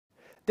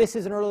This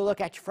is an early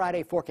look at your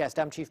Friday forecast.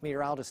 I'm Chief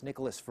Meteorologist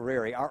Nicholas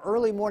Ferreri. Our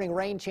early morning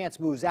rain chance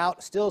moves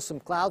out. Still some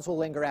clouds will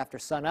linger after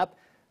sunup,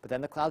 but then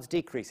the clouds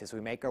decrease as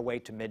we make our way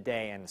to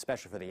midday, and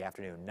especially for the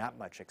afternoon, not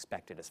much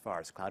expected as far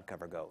as cloud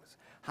cover goes.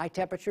 High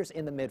temperatures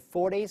in the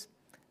mid-40s.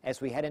 As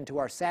we head into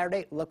our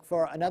Saturday, look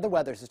for another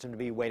weather system to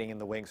be waiting in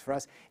the wings for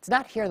us. It's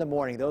not here in the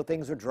morning, though.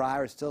 Things are dry.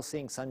 We're still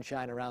seeing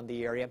sunshine around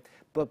the area.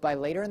 But by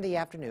later in the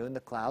afternoon,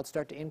 the clouds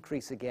start to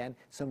increase again.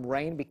 Some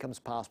rain becomes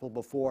possible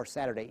before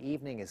Saturday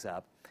evening is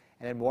up.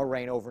 And then more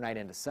rain overnight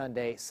into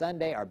Sunday.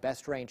 Sunday, our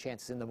best rain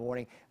chances in the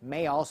morning.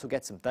 May also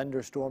get some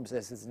thunderstorms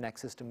as this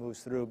next system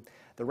moves through.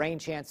 The rain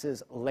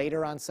chances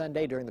later on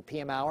Sunday during the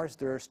PM hours,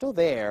 they're still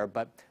there,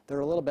 but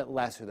they're a little bit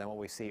lesser than what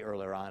we see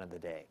earlier on in the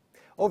day.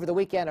 Over the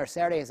weekend, our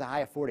Saturday is a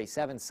high of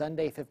 47,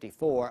 Sunday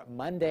 54,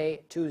 Monday,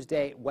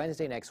 Tuesday,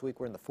 Wednesday next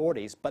week we're in the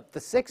 40s, but the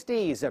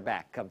 60s are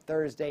back come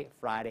Thursday,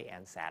 Friday,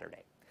 and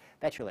Saturday.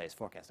 That's your latest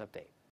forecast update.